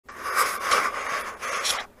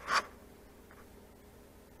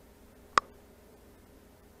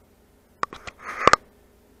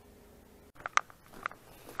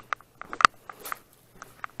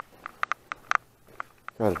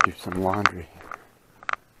Gotta do some laundry.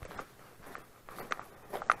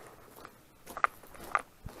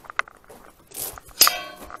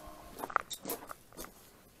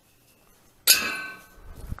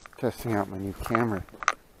 Testing out my new camera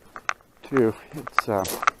too. It's kind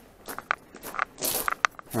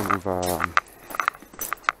of a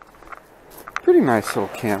pretty nice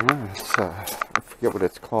little camera. It's I forget what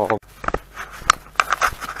it's called.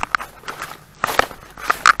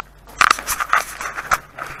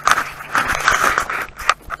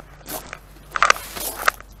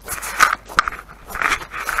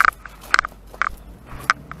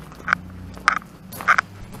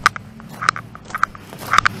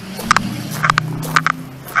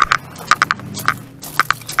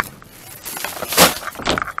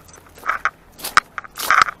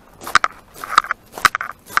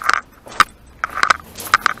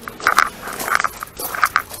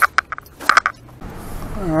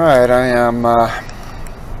 Alright, I am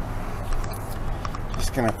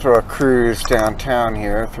just going to throw a cruise downtown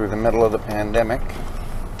here through the middle of the pandemic.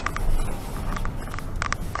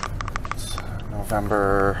 It's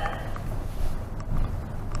November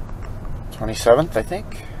 27th, I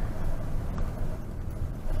think.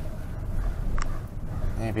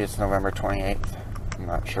 Maybe it's November 28th. I'm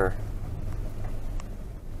not sure.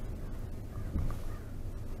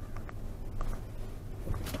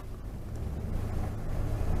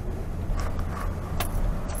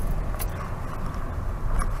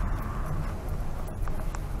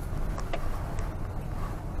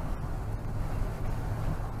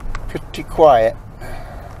 Pretty quiet,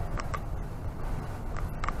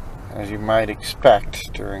 as you might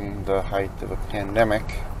expect during the height of a pandemic.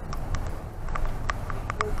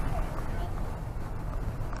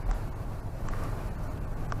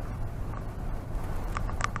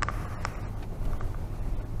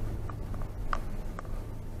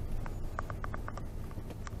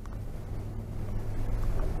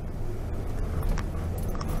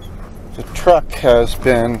 The truck has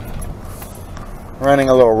been running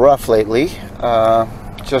a little rough lately,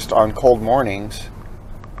 just on cold mornings.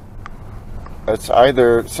 It's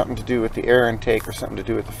either something to do with the air intake or something to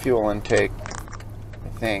do with the fuel intake, I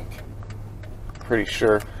think. Pretty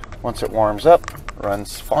sure once it warms up, it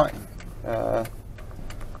runs fine.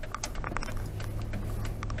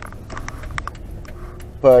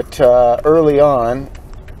 But early on,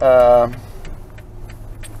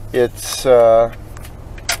 it's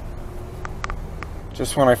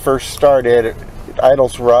just when I first started, it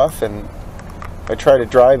idles rough, and if I try to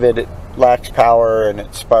drive it, it lacks power and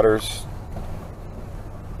it sputters.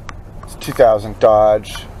 It's 2000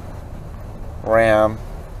 Dodge Ram,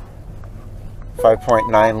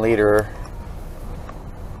 5.9 liter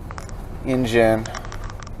engine,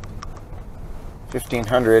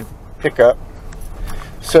 1500 pickup.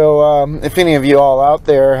 So if any of you all out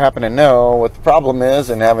there happen to know what the problem is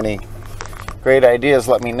and have any great ideas,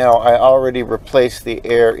 let me know. I already replaced the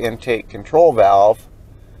air intake control valve,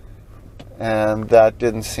 and that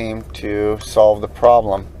didn't seem to solve the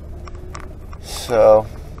problem. So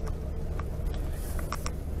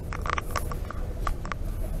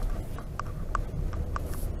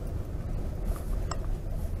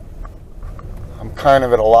I'm kind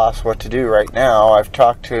of at a loss what to do right now. I've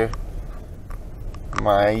talked to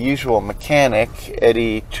my usual mechanic,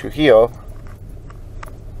 Eddie Trujillo,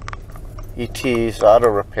 ET's Auto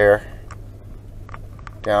Repair,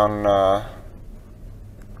 down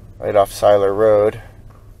right off Siler Road,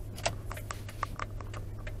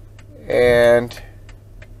 and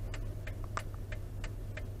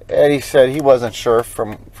Eddie said he wasn't sure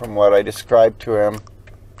from what I described to him.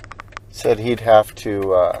 Said he'd have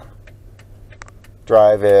to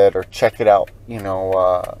drive it or check it out, you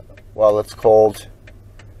know, while it's cold,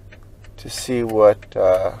 to see what's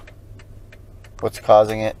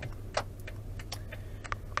causing it.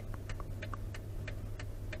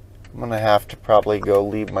 I'm going to have to probably go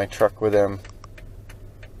leave my truck with him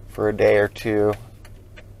for a day or two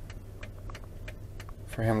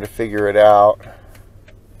for him to figure it out.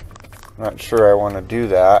 I'm not sure I want to do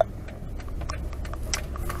that.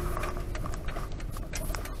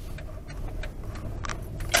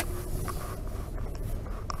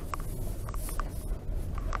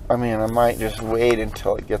 I mean, I might just wait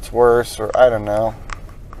until it gets worse, or I don't know.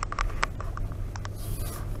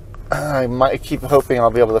 I might keep hoping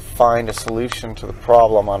I'll be able to find a solution to the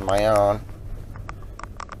problem on my own.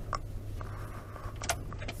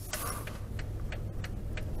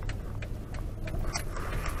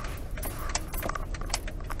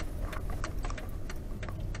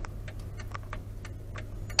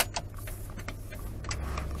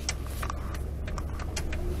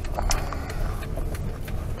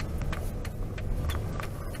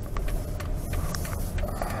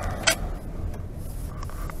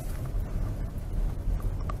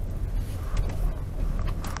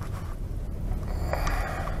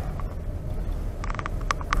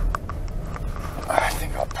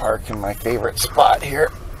 in my favorite spot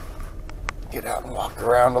here. Get out and walk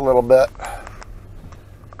around a little bit.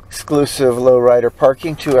 Exclusive lowrider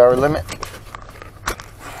parking, 2-hour limit.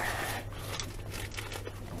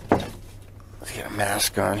 Let's get a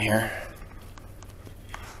mask on here.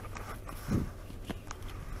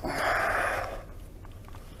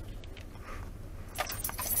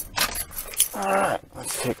 Alright,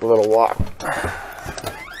 let's take a little walk.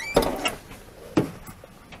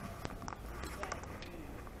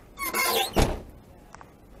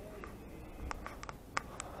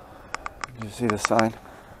 Did you see the sign?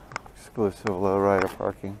 Exclusive lowrider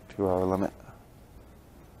parking, 2-hour limit.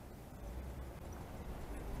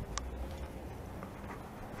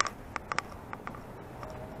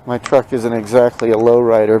 My truck isn't exactly a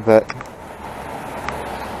lowrider, but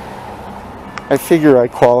I figure I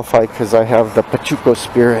qualify because I have the Pachuco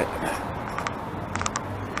spirit.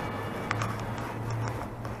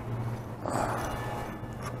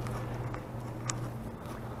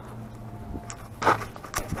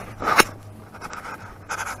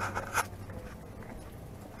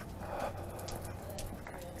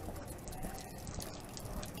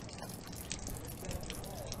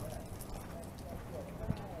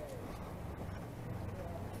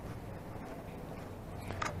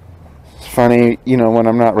 Funny, you know, when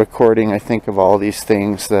I'm not recording, I think of all these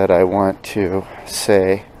things that I want to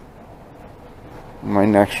say in my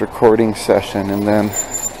next recording session, and then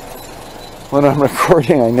when I'm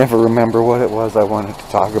recording, I never remember what it was I wanted to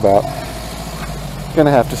talk about. Gonna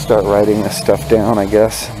have to start writing this stuff down, I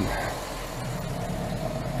guess, and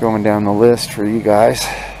going down the list for you guys.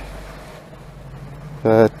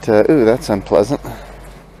 But, ooh, that's unpleasant.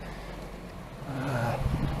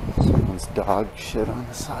 Someone's dog shit on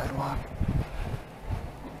the sidewalk.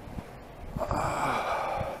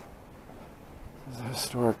 This is the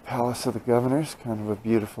historic Palace of the Governors. Kind of a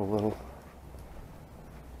beautiful little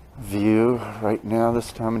view right now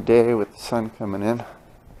this time of day with the sun coming in.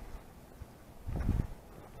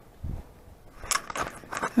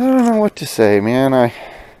 I don't know what to say, man.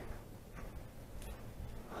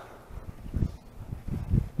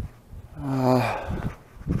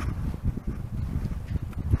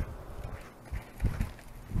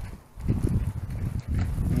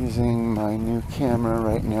 Using my new camera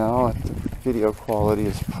right now. The video quality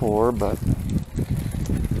is poor, but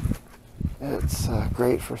it's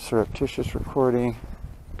great for surreptitious recording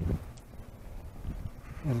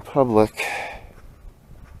in public.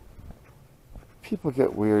 People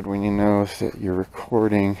get weird when you know that you're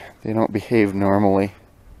recording. They don't behave normally.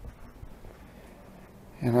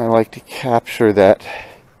 And I like to capture that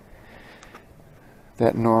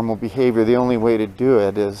normal behavior. The only way to do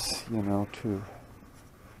it is, you know, to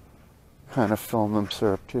kind of film them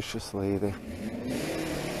surreptitiously. The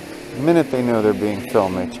minute they know they're being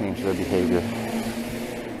filmed, they change their behavior.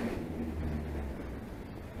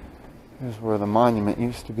 Here's where the monument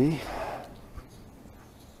used to be.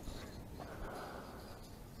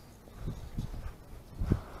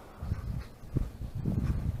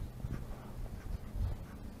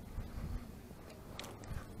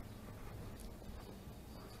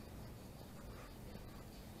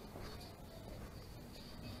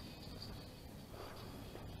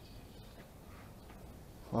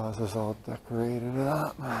 Plaza's all decorated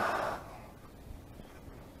up.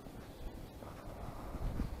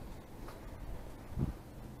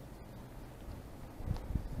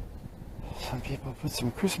 Some people put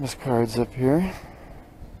some Christmas cards up here.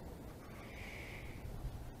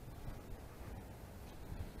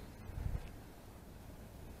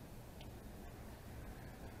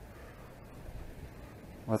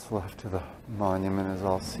 What's left of the monument is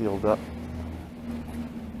all sealed up.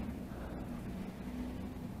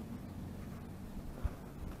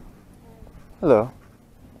 Hello.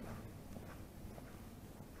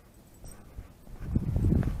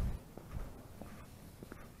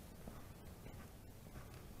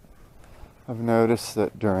 I've noticed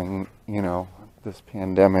that during, you know, this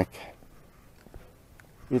pandemic,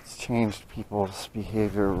 it's changed people's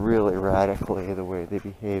behavior really radically, the way they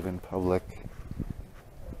behave in public.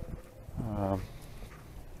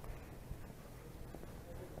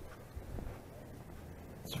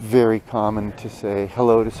 It's very common to say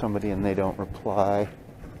hello to somebody and they don't reply,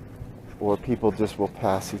 or people just will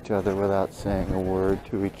pass each other without saying a word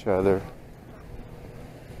to each other.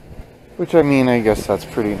 Which, I mean, I guess that's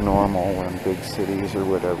pretty normal in big cities or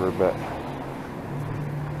whatever, but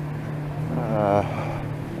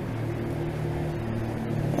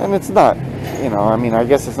and it's not, you know, I mean, I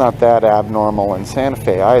guess it's not that abnormal in Santa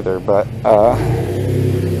Fe either, but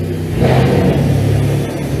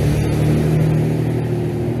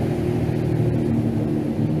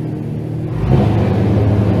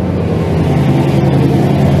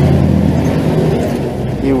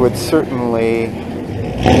would certainly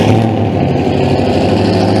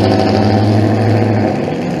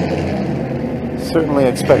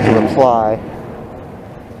expect a reply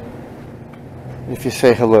if you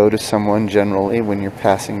say hello to someone generally when you're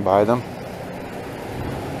passing by them.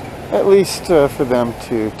 At least for them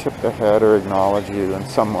to tip their head or acknowledge you in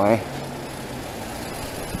some way.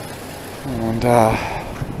 And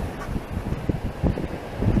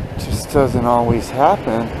it just doesn't always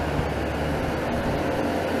happen.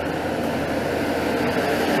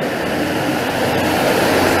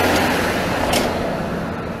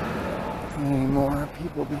 Anymore,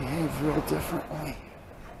 people behave real differently.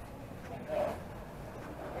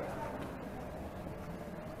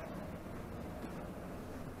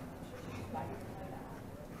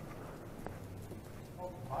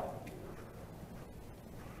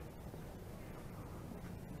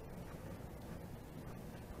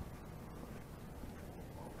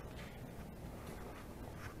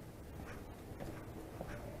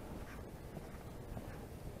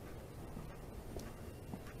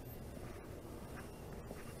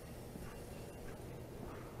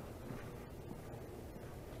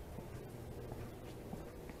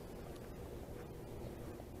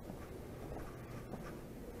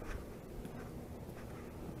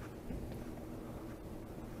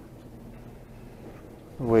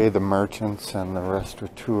 The way the merchants and the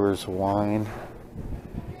restaurateurs whine,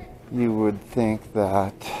 you would think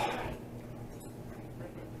that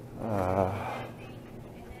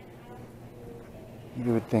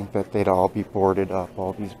they'd all be boarded up,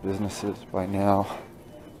 all these businesses by now.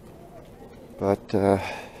 But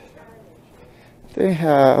they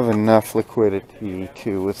have enough liquidity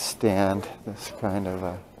to withstand this kind of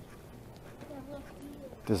a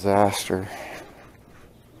disaster.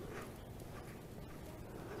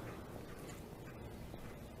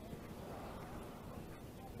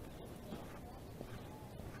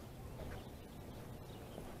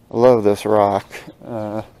 I love this rock.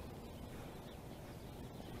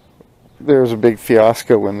 There was a big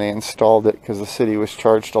fiasco when they installed it because the city was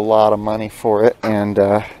charged a lot of money for it, and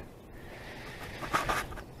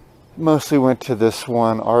mostly went to this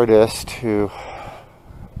one artist who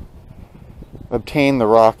obtained the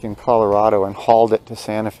rock in Colorado and hauled it to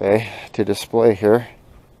Santa Fe to display here.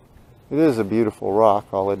 It is a beautiful rock,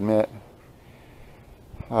 I'll admit.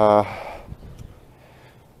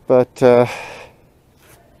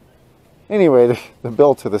 Anyway, the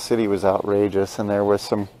bill to the city was outrageous, and there was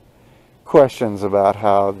some questions about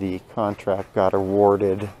how the contract got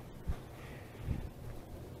awarded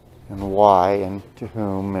and why and to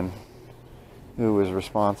whom and who was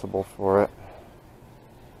responsible for it.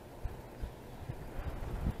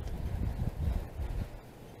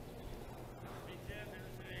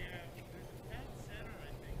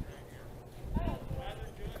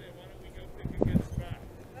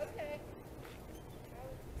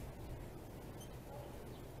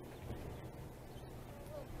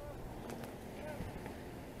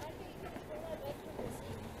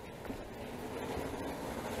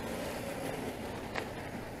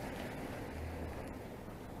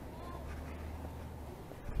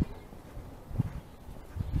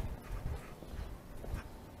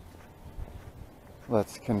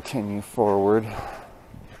 Let's continue forward.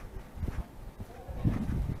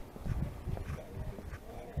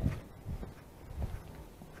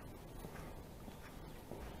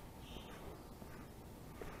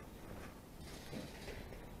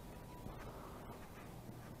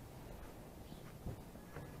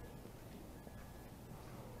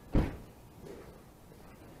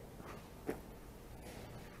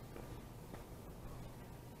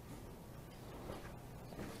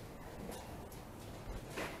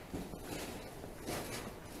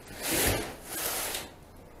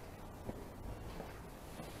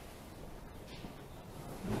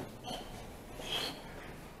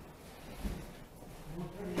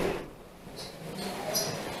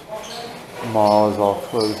 Mall is all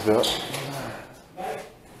closed up.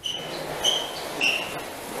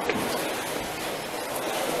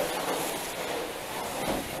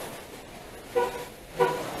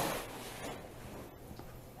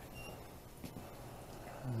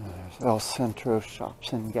 There's El Centro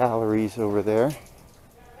Shops and Galleries over there.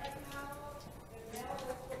 That's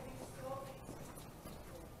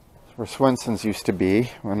where Swenson's used to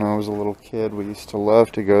be. When I was a little kid, we used to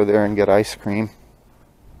love to go there and get ice cream.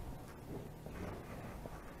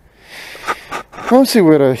 Mostly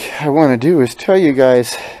what I want to do is tell you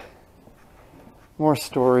guys more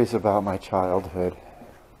stories about my childhood,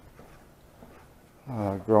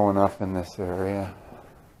 growing up in this area.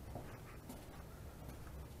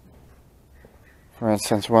 For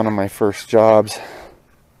instance, one of my first jobs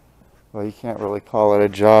well, you can't really call it a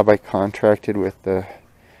job. I contracted with the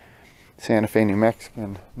Santa Fe, New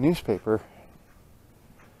Mexican newspaper.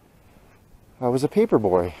 I was a paper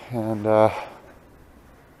boy, and but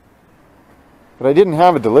I didn't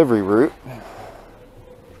have a delivery route.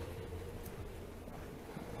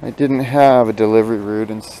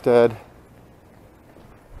 Instead,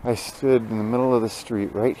 I stood in the middle of the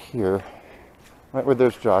street right here, right where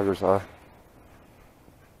those joggers are.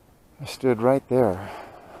 I stood right there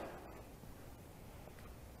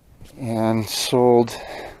and sold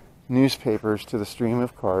newspapers to the stream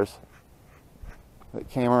of cars that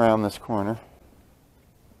came around this corner.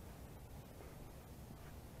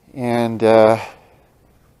 And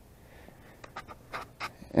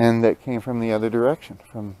that came from the other direction,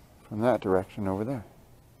 from that direction over there.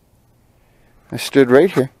 I stood right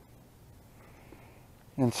here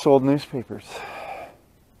and sold newspapers.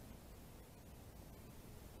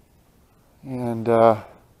 And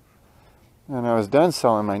when I was done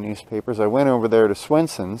selling my newspapers, I went over there to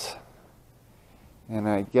Swenson's and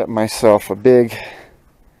I get myself a big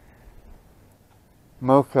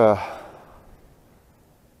mocha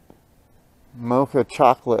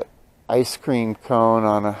chocolate ice cream cone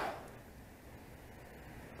on a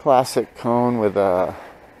classic cone with a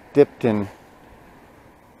dipped in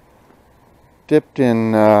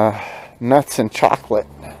nuts and chocolate.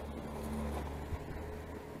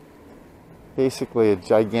 Basically a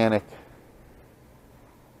gigantic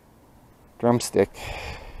drumstick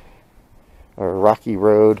or Rocky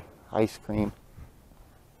Road ice cream.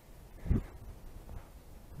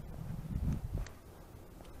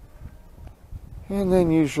 And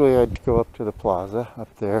then usually I'd go up to the plaza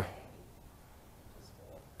up there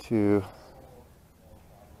to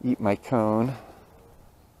eat my cone.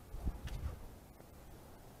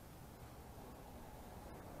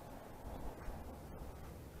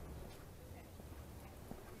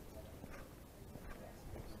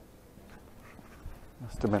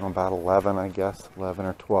 Must have been about 11, I guess, 11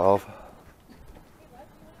 or 12.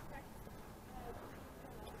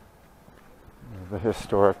 The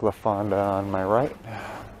historic La Fonda on my right.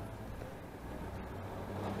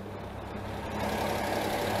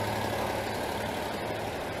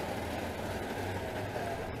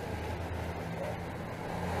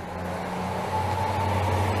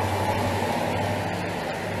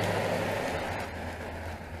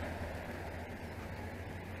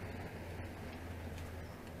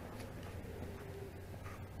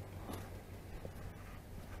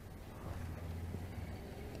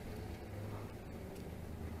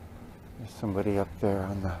 There's somebody up there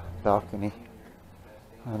on the balcony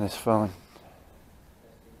on his phone.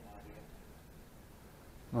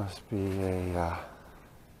 Must be a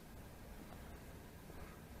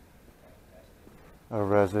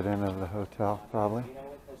resident of the hotel, probably.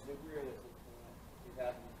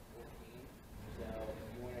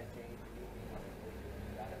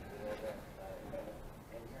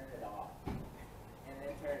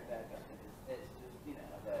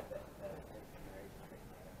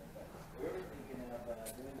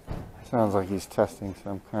 Sounds like he's testing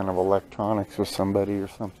some kind of electronics with somebody or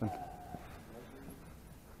something.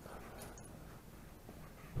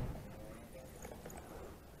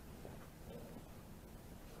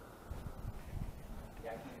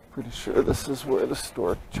 Pretty sure this is where the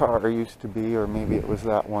store Char used to be, or maybe it was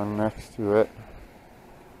that one next to it.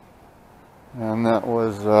 And that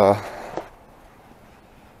was, I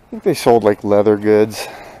think they sold like leather goods.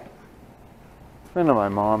 A friend of my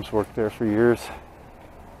mom's worked there for years.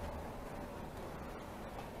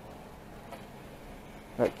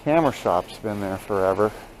 That camera shop's been there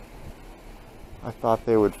forever. I thought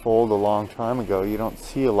they would fold a long time ago. You don't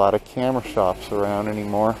see a lot of camera shops around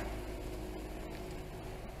anymore.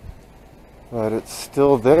 But it's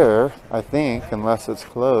still there, I think, unless it's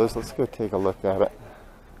closed. Let's go take a look at it.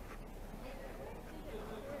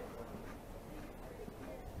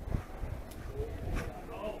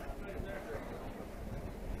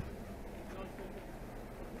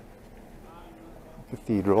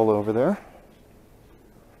 Cathedral over there.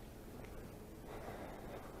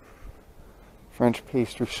 French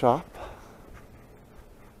pastry shop,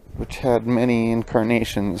 which had many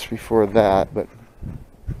incarnations before that, but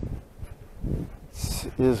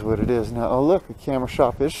it is what it is now. Oh look, the camera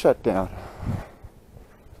shop is shut down.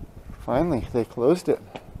 Finally, they closed it.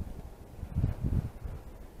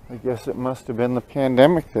 I guess it must have been the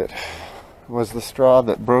pandemic that was the straw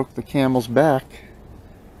that broke the camel's back.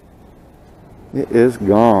 It is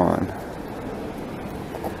gone.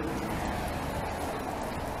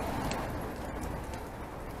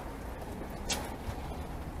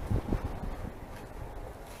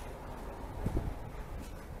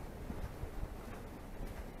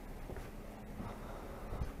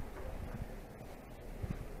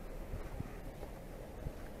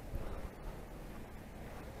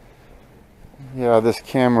 Yeah, this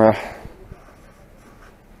camera,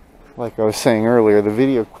 like I was saying earlier, the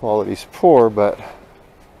video quality is poor, but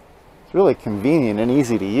it's really convenient and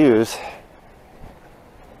easy to use.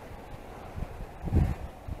 It'd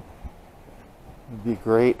be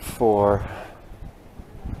great for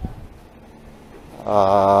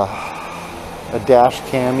a dash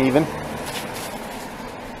cam even.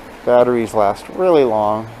 Batteries last really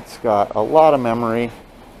long. It's got a lot of memory.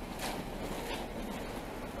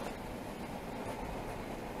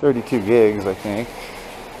 32 gigs, I think.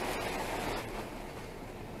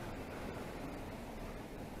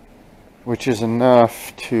 Which is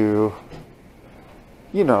enough to,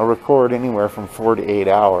 you know, record anywhere from 4 to 8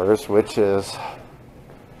 hours, which is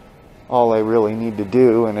all I really need to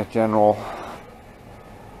do in a general.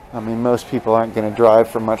 I mean, most people aren't going to drive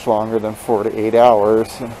for much longer than 4 to 8 hours.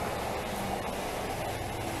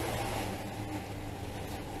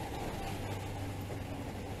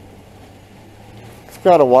 It's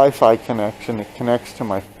got a Wi-Fi connection that connects to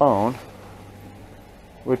my phone,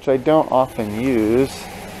 which I don't often use,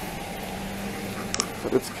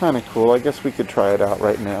 but it's kind of cool. I guess we could try it out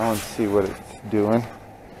right now and see what it's doing.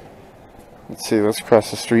 Let's see, let's cross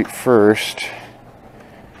the street first.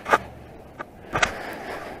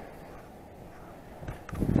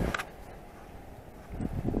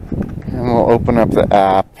 And we'll open up the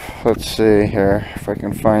app. Let's see here if I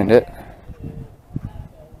can find it.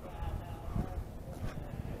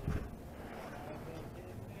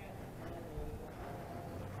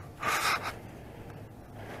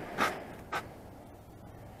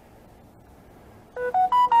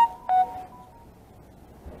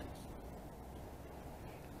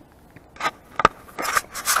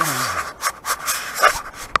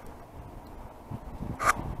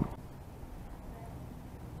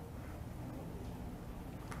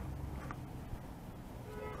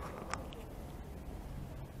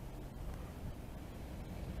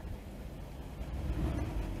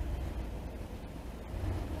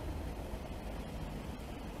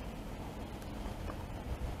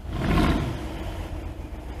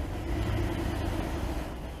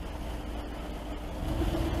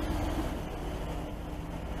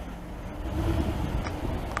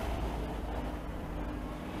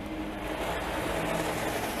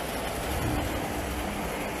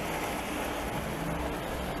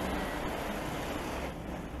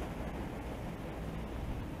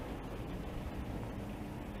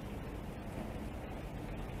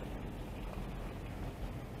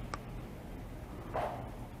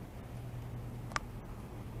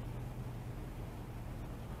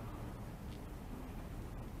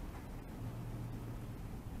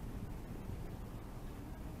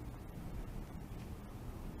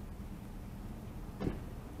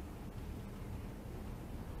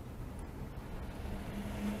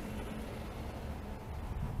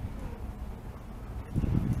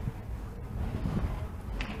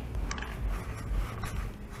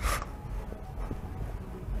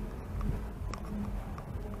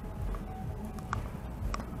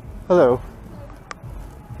 Hello.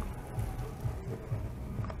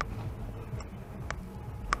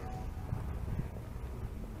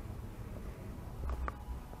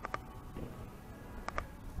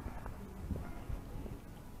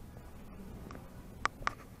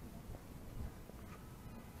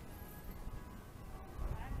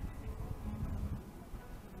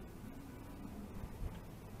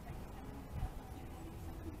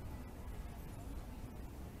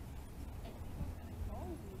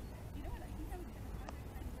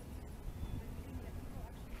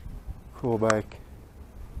 Cool bike.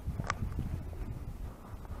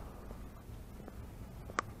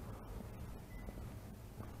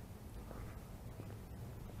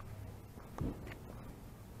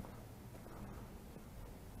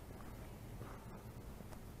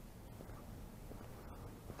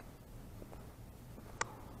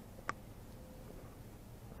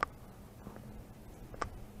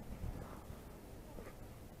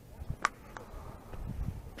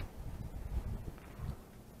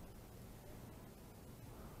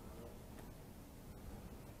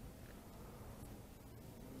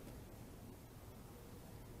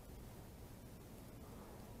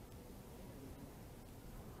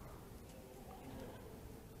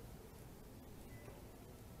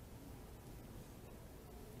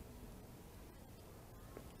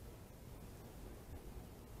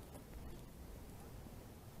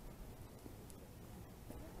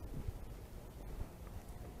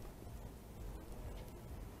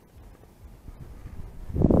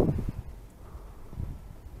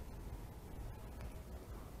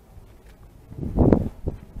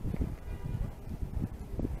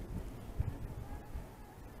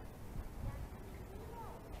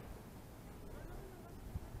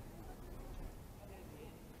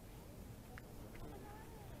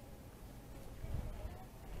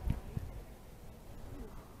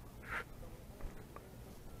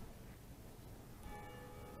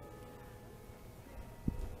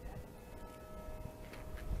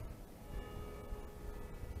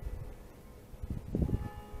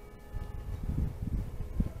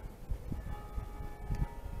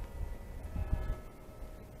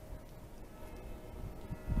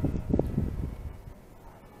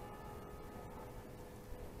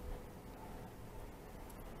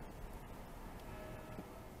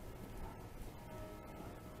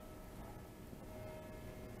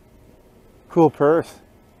 Cool purse.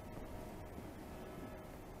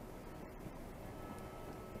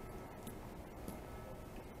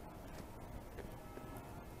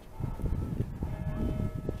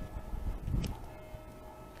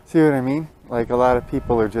 See what I mean? Like, a lot of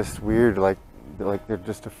people are just weird, like they're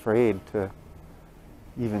just afraid to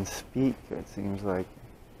even speak, it seems like.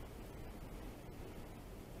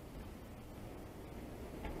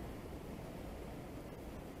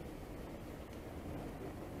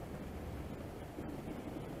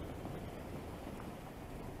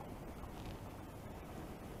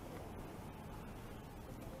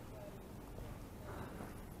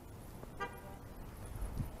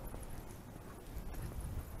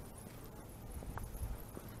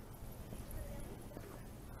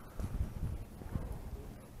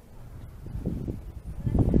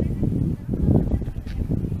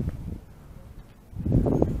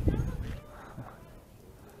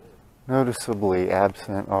 Noticeably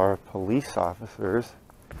absent are police officers.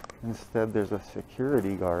 Instead, there's a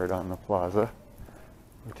security guard on the plaza,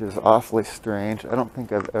 which is awfully strange. I don't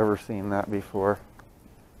think I've ever seen that before.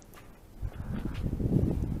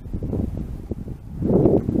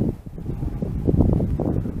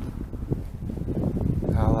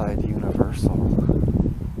 Allied Universal.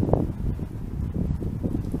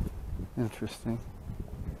 Interesting.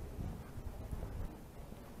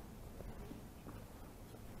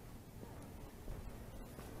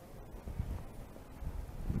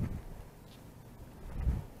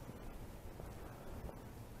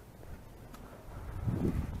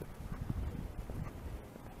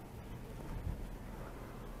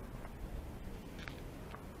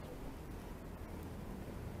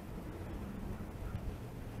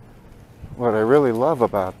 What I really love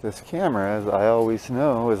about this camera is I always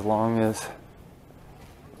know, as long as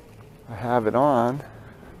I have it on,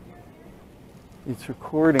 it's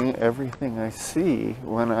recording everything I see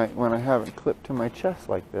when I have it clipped to my chest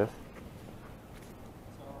like this.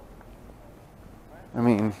 I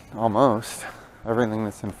mean, almost everything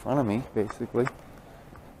that's in front of me, basically.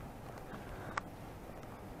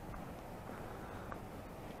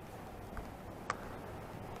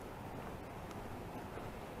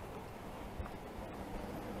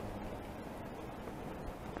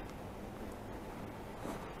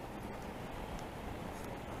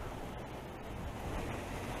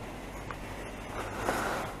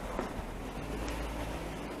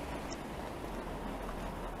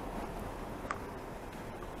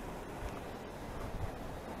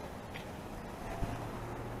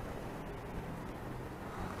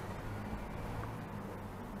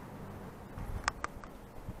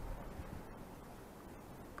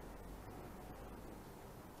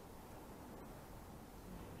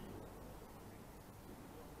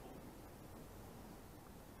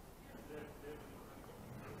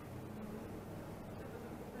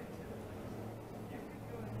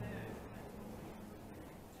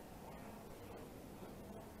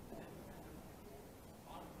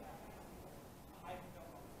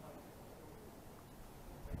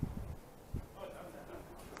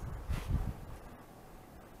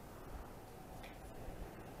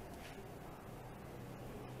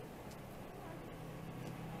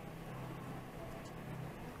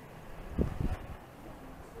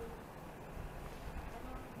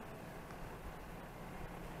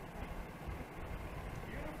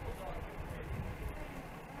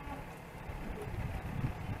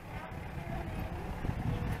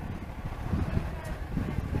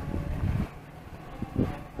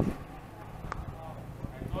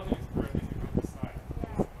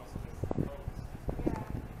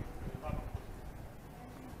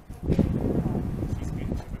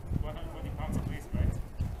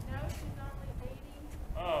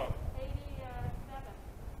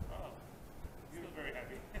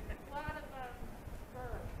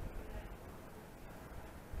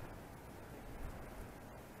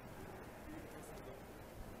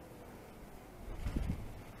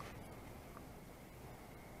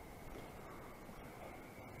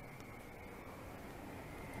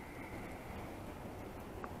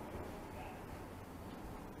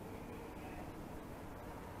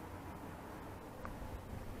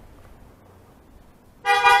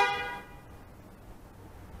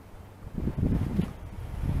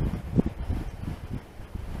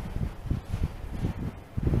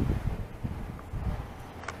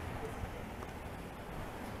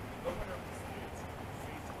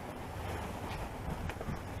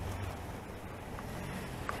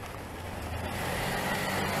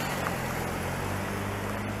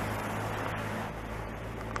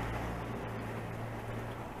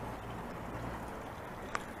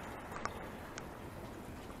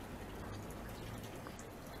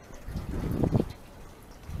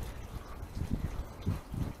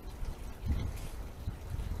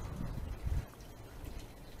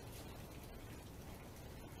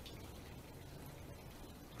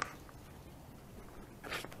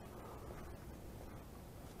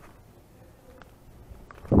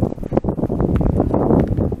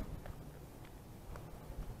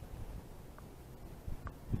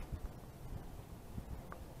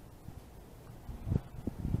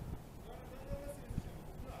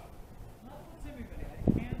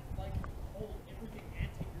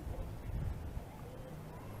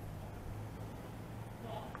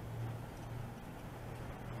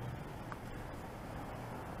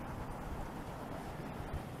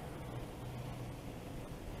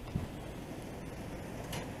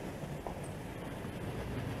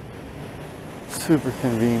 super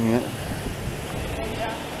convenient.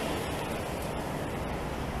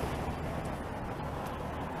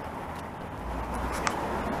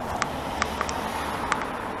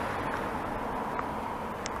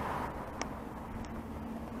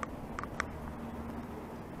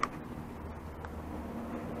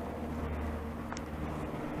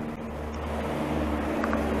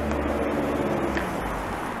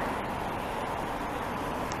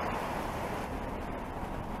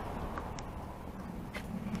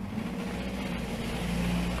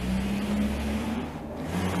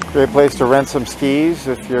 Great place to rent some skis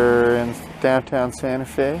if you're in downtown Santa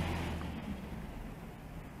Fe.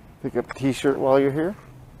 Pick up a t-shirt while you're here.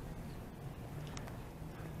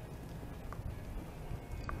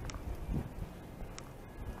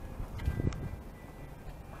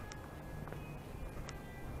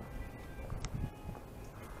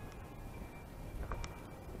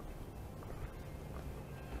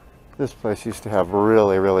 This place used to have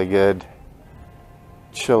really, really good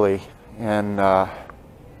chili, and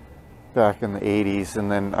back in the 80s,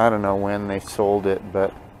 and then I don't know when they sold it,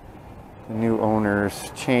 but the new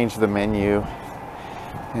owners changed the menu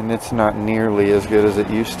and it's not nearly as good as it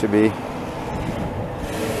used to be.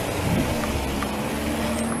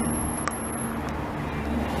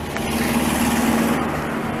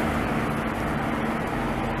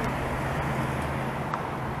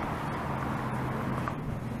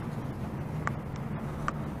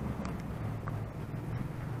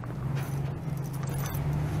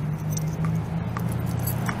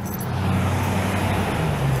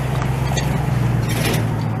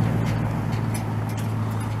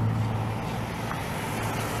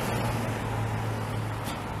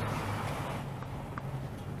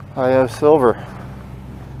 I have silver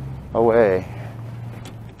away.